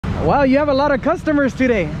Wow, you have a lot of customers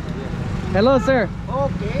today. Hello, sir.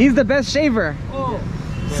 Okay. He's the best shaver. Oh.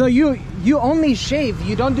 So you only shave,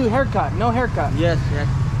 you don't do haircut? No haircut? Yes.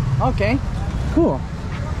 Okay, cool.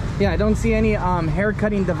 Yeah, I don't see any hair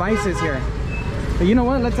cutting devices here. But you know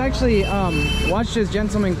what? Let's actually watch this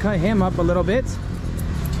gentleman cut him up a little bit.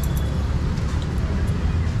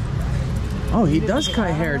 Oh, he does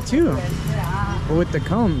cut hair too, but with the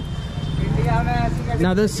comb.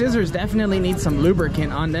 Now those scissors definitely need some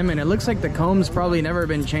lubricant on them, and it looks like the comb's probably never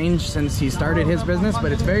been changed since he started his business,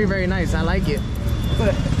 but it's very, very nice. I like it.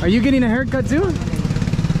 Are you getting a haircut too?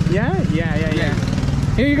 Yeah.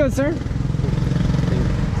 Here you go, sir.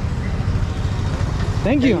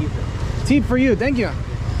 Thank you. Tip for you. Thank you.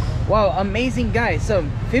 Wow, amazing guy. So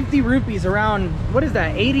 50 rupees, around, what is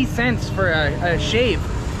that, 80 cents for a shave,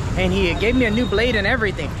 and he gave me a new blade and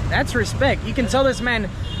everything. That's respect. You can tell this man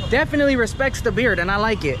definitely respects the beard, and I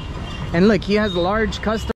like it. And look, he has large custom